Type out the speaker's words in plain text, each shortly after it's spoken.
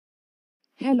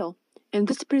Hello, in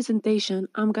this presentation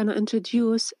I'm going to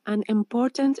introduce an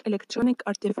important electronic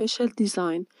artificial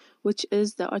design, which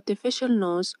is the artificial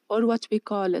nose, or what we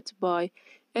call it by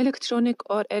electronic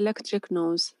or electric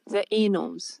nose, the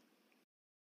e-nose.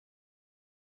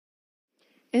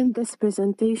 In this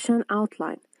presentation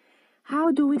outline,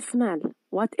 how do we smell?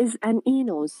 What is an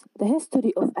e-nose? The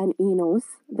history of an e-nose,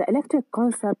 the electric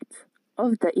concept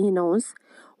of the e-nose,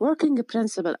 working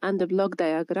principle and the block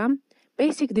diagram,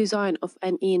 basic design of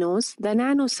an e-nose, the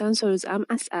NANOSENSORS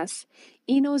MSS,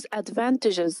 e-nose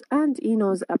advantages and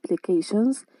e-nose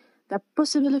applications, the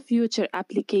possible future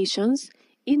applications,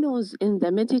 e-nose in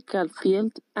the medical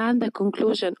field, and the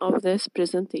conclusion of this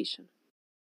presentation.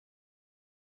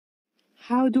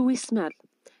 How do we smell?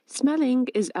 Smelling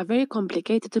is a very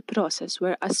complicated process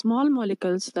where small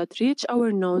molecules that reach our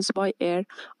nose by air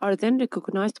are then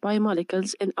recognized by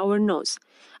molecules in our nose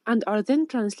and are then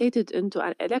translated into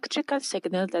an electrical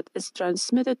signal that is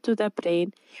transmitted to the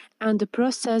brain and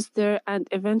processed there and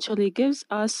eventually gives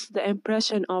us the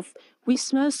impression of we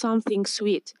smell something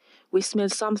sweet, we smell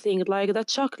something like the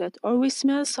chocolate, or we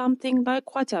smell something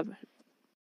like whatever.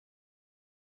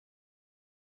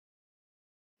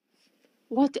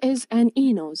 What is an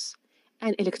e-nose?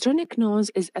 An electronic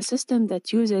nose is a system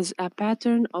that uses a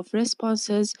pattern of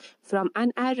responses from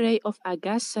an array of a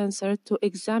gas sensor to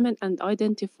examine and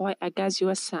identify a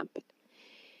gaseous sample.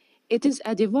 It is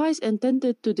a device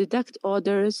intended to detect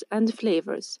odors and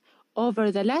flavors. Over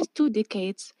the last 2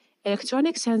 decades,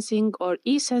 electronic sensing or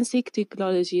e-sensing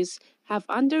technologies have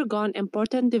undergone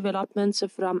important developments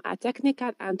from a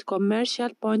technical and commercial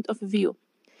point of view.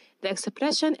 The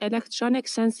expression electronic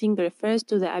sensing refers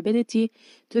to the ability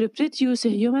to reproduce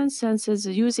human senses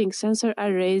using sensor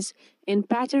arrays in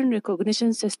pattern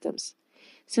recognition systems.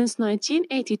 Since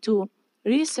 1982,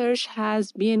 research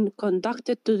has been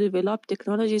conducted to develop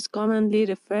technologies commonly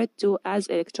referred to as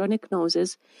electronic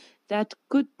noses that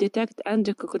could detect and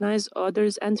recognize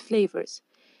odors and flavors.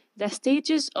 The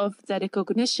stages of the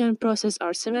recognition process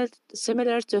are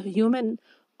similar to human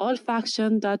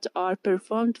olfaction that are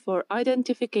performed for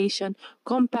identification,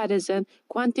 comparison,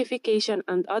 quantification,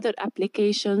 and other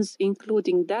applications,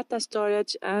 including data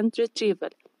storage and retrieval.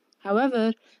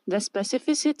 However, the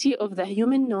specificity of the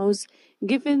human nose,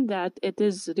 given that it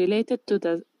is related to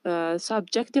the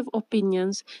subjective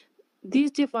opinions,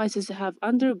 these devices have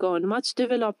undergone much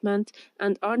development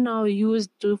and are now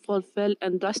used to fulfill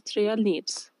industrial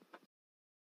needs.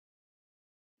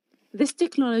 This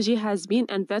technology has been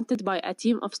invented by a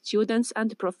team of students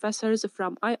and professors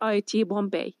from IIT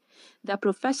Bombay. The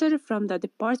professor from the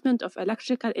Department of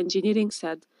Electrical Engineering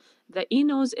said, "The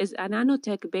e-nose is a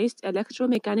nanotech-based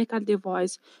electromechanical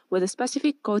device with a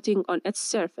specific coating on its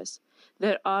surface.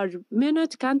 There are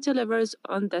minute cantilevers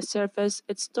on the surface,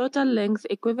 its total length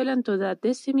equivalent to the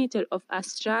decimeter of a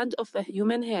strand of a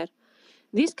human hair.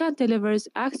 These cantilevers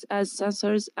act as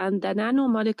sensors, and the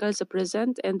nanomolecules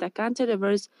present in the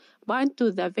cantilevers bind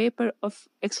to the vapor of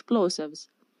explosives,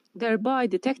 thereby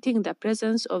detecting the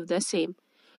presence of the same.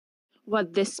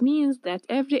 What this means that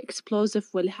every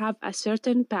explosive will have a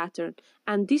certain pattern,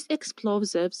 and these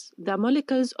explosives, the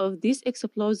molecules of these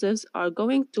explosives are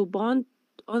going to bond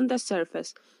on the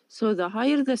surface. So the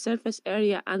higher the surface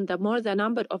area and the more the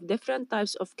number of different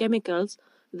types of chemicals,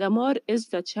 the more is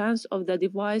the chance of the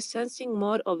device sensing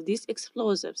more of these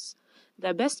explosives.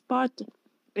 The best part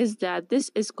is that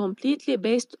this is completely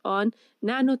based on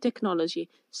nanotechnology,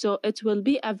 so it will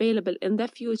be available in the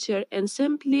future in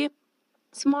simply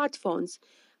smartphones.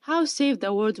 How safe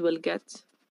the world will get."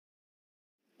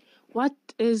 What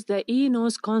is the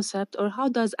e-nose concept, or how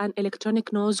does an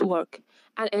electronic nose work?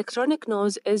 An electronic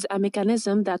nose is a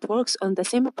mechanism that works on the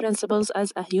same principles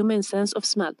as a human sense of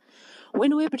smell.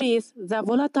 When we breathe, the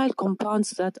volatile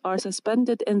compounds that are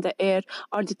suspended in the air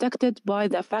are detected by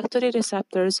the olfactory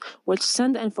receptors, which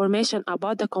send information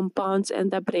about the compounds in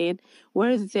the brain,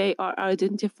 where they are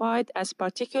identified as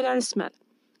particular smell.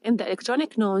 In the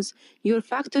electronic nose, your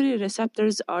olfactory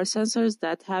receptors are sensors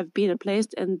that have been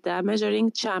placed in the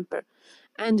measuring chamber,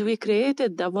 and we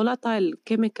created the volatile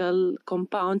chemical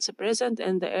compounds present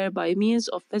in the air by means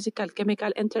of physical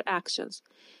chemical interactions.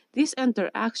 These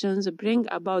interactions bring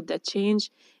about the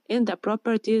change in the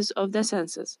properties of the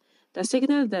senses. The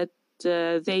signal that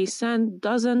they send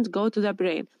doesn't go to the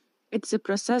brain. It's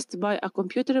processed by a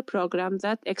computer program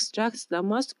that extracts the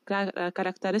most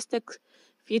characteristic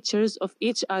features of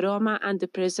each aroma and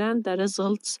present the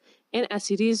results in a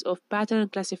series of pattern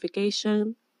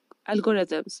classification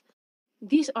algorithms.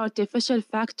 These artificial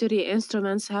factory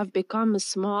instruments have become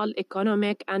small,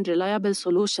 economic, and reliable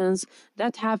solutions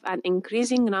that have an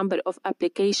increasing number of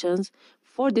applications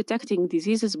for detecting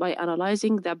diseases by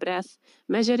analyzing the breath,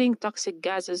 measuring toxic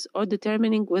gases, or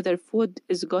determining whether food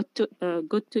is good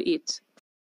to eat.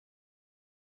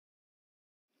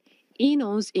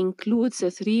 ENOS includes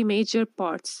three major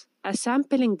parts: a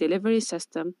sampling delivery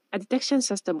system, a detection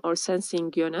system or sensing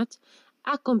unit,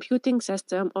 a computing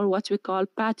system or what we call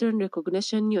pattern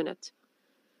recognition unit.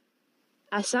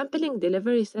 A sampling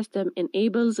delivery system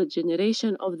enables the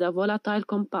generation of the volatile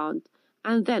compound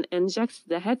and then injects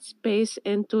the headspace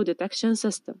into detection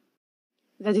system.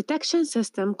 The detection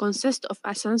system consists of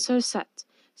a sensor set.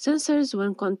 Sensors,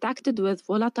 when contacted with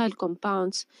volatile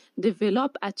compounds,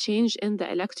 develop a change in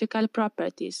the electrical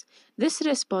properties. This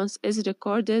response is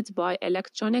recorded by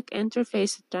electronic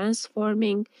interface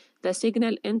transforming the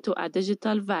signal into a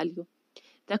digital value.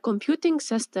 The computing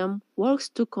system works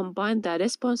to combine the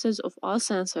responses of all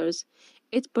sensors.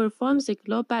 It performs a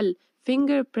global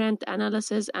fingerprint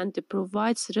analysis and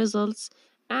provides results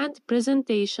and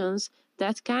presentations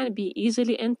that can be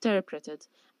easily interpreted,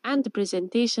 and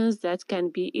presentations that can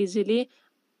be easily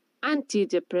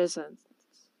antidepressant.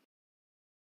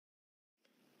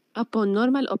 Upon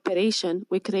normal operation,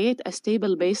 we create a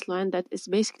stable baseline that is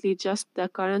basically just the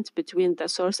current between the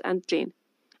source and drain.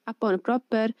 Upon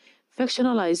proper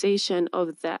fictionalization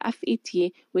of the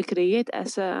FET, we create a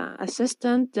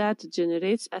system that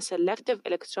generates a selective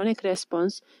electronic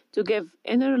response to give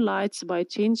inner lights by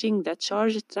changing the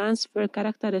charge transfer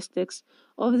characteristics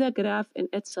of the graph in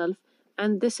itself,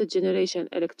 and this generation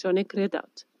electronic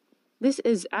readout. This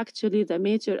is actually the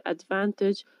major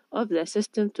advantage of the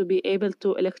system, to be able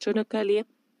to electronically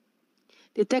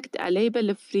detect a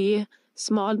label-free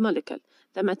small molecule.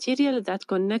 The material that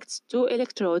connects two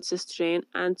electrodes, strain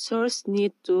and source,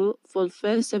 need to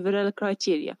fulfill several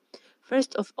criteria.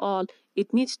 First of all,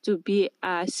 it needs to be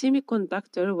a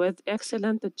semiconductor with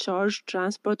excellent charge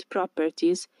transport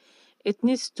properties. It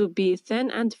needs to be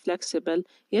thin and flexible,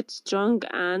 yet strong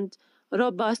and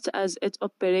robust as it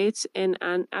operates in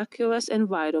an aqueous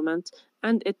environment,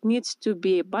 and it needs to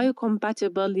be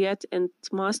biocompatible, yet it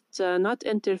must not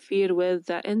interfere with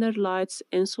the inner lights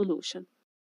in solution.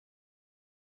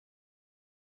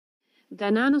 The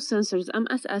NANOSENSORS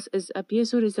MSS is a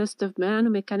piezoresistive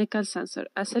nanomechanical sensor,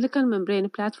 a silicon membrane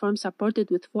platform supported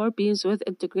with 4 beams with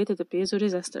integrated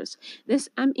piezoresistors. This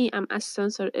MEMS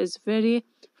sensor is very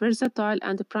versatile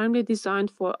and primarily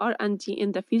designed for R&D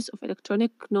in the fields of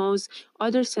electronic nose,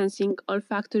 odor sensing,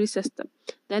 olfactory system.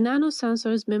 The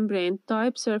NANOSENSORS membrane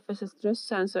type surface stress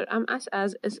sensor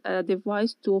MSS is a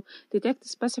device to detect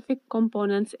specific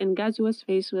components in gaseous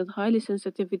phase with high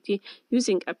sensitivity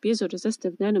using a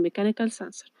piezoresistive nanomechanical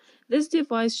sensor. This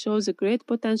device shows a great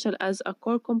potential as a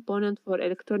core component for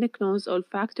electronic nose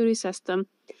olfactory system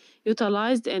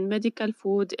utilized in medical,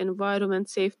 food, environment,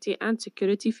 safety, and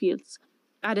security fields.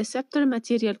 A receptor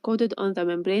material coded on the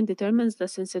membrane determines the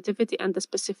sensitivity and the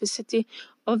specificity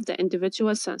of the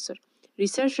individual sensor.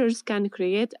 Researchers can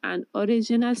create an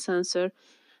original sensor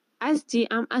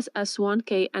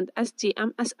SDMSS1K and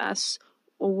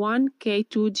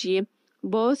SDMSS1K2G.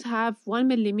 Both have 1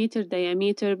 mm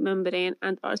diameter membrane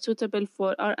and are suitable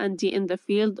for R&D in the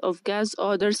field of gas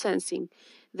odor sensing.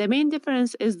 The main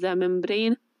difference is the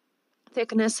membrane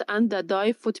thickness and the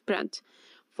dye footprint.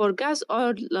 For gas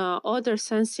or odor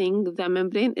sensing, the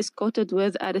membrane is coated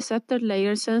with a receptor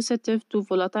layer sensitive to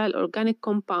volatile organic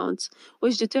compounds,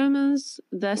 which determines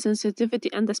the sensitivity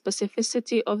and the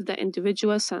specificity of the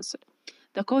individual sensor.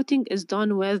 The coating is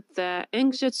done with the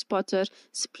inkjet spotter,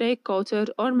 spray coater,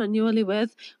 or manually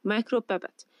with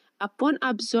micropipette. Upon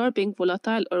absorbing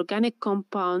volatile organic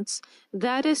compounds,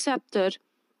 the receptor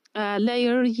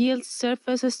layer yields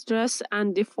surface stress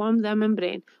and deform the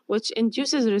membrane, which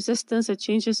induces resistance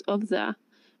changes of the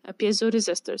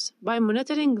piezoresistors. By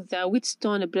monitoring the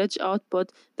Wheatstone bridge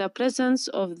output, the presence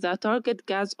of the target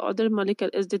gas odor molecule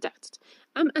is detected.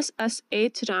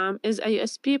 MSS8 RAM is a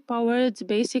USB-powered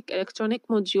basic electronic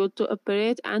module to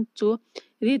operate and to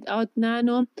read out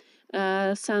nano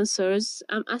sensors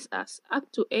MSS. Up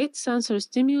to 8 sensors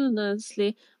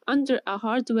simultaneously under a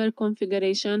hardware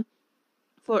configuration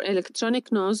for electronic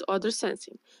nose odor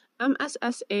sensing.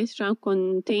 MSS8 RAM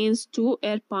contains 2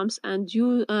 air pumps, and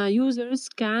users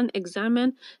can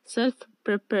examine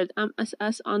self-prepared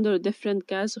MSS under different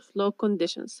gas flow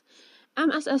conditions.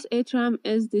 MSS8 RAM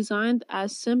is designed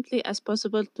as simply as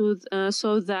possible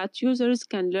so that users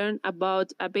can learn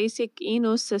about a basic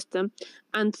ENOS system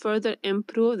and further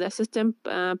improve the system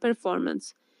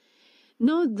performance.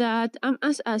 Note that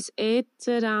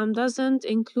MSS8 RAM doesn't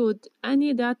include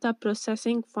any data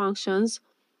processing functions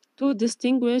to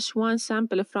distinguish one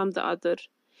sample from the other.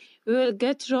 We will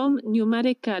get raw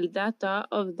numerical data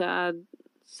of the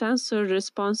sensor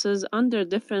responses under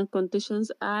different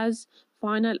conditions as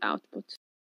final output.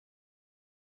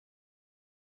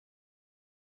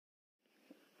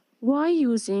 Why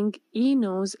using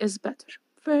e-nose is better?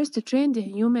 First, trained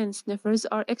human sniffers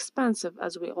are expensive,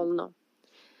 as we all know.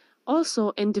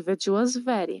 Also, individuals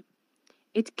vary.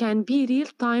 It can be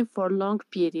real time for long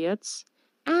periods,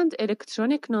 and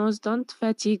electronic nose don't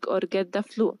fatigue or get the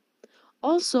flu.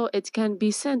 Also, it can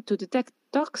be sent to detect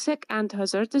toxic and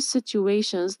hazardous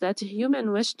situations that humans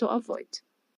wish to avoid.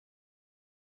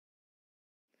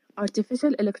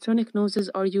 Artificial electronic noses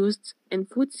are used in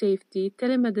food safety,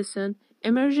 telemedicine,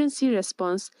 emergency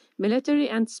response, military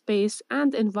and space,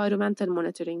 and environmental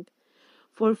monitoring.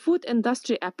 For food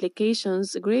industry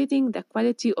applications, grading the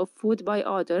quality of food by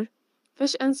odor,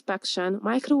 fish inspection,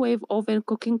 microwave oven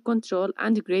cooking control,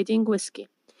 and grading whiskey.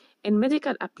 In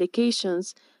medical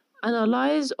applications,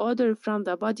 analyze odor from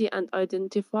the body and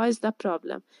identifies the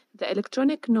problem. The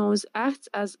electronic nose acts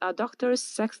as a doctor's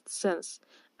sixth sense,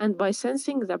 and by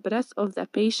sensing the breath of the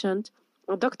patient,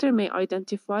 a doctor may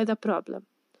identify the problem.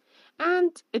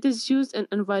 And it is used in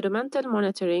environmental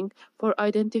monitoring for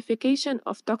identification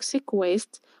of toxic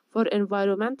waste, for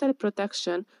environmental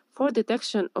protection, for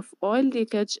detection of oil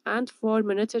leakage, and for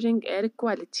monitoring air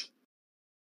quality.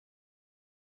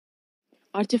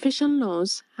 Artificial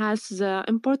nose has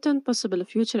important possible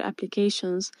future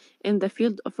applications in the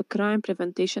field of crime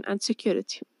prevention and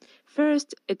security.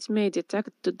 First, it may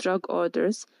detect the drug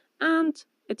orders and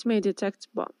it may detect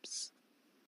bombs.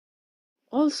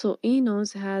 Also,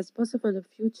 e-nose has possible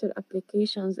future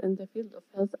applications in the field of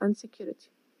health and security.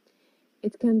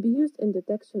 It can be used in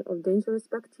detection of dangerous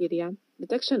bacteria,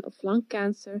 detection of lung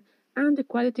cancer, and the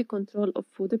quality control of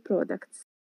food products.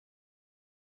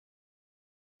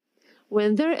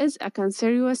 When there is a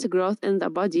cancerous growth in the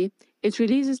body, it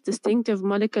releases distinctive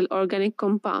molecular organic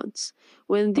compounds.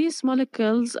 When these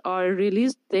molecules are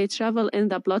released, they travel in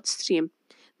the bloodstream.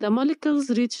 The molecules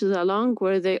reach the lung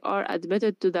where they are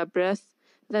admitted to the breath.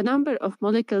 The number of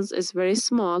molecules is very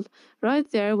small. Right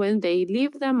there, when they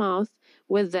leave the mouth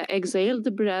with the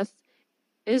exhaled breath,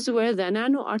 is where the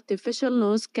nano artificial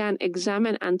nose can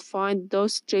examine and find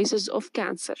those traces of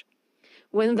cancer.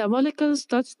 When the molecules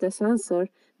touch the sensor,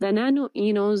 the nano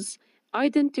nose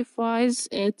identifies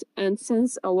it, and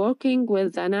since working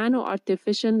with the nano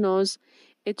artificial nose,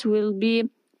 it will be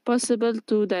possible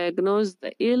to diagnose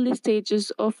the early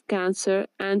stages of cancer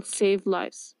and save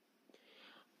lives.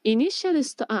 Initial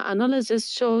analysis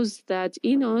shows that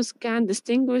eNose can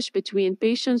distinguish between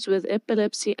patients with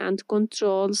epilepsy and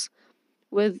controls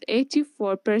with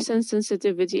 84%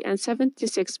 sensitivity and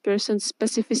 76%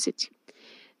 specificity.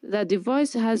 The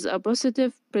device has a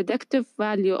positive predictive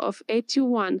value of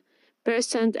 81%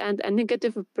 and a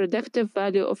negative predictive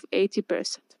value of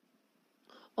 80%.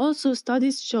 Also,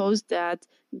 studies shows that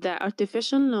the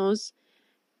artificial nose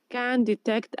can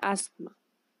detect asthma.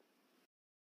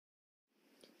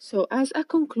 So, as a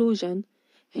conclusion,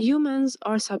 humans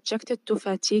are subjected to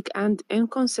fatigue and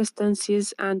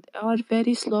inconsistencies and are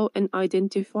very slow in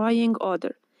identifying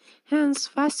odor. Hence,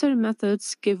 faster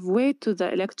methods give way to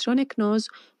the electronic nose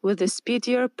with the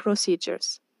speedier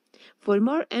procedures. For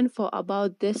more info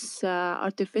about this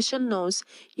artificial nose,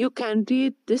 you can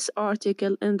read this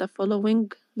article in the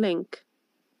following link.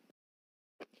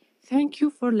 Thank you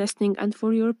for listening and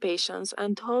for your patience,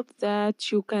 and hope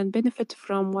that you can benefit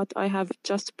from what I have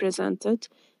just presented.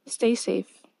 Stay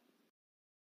safe.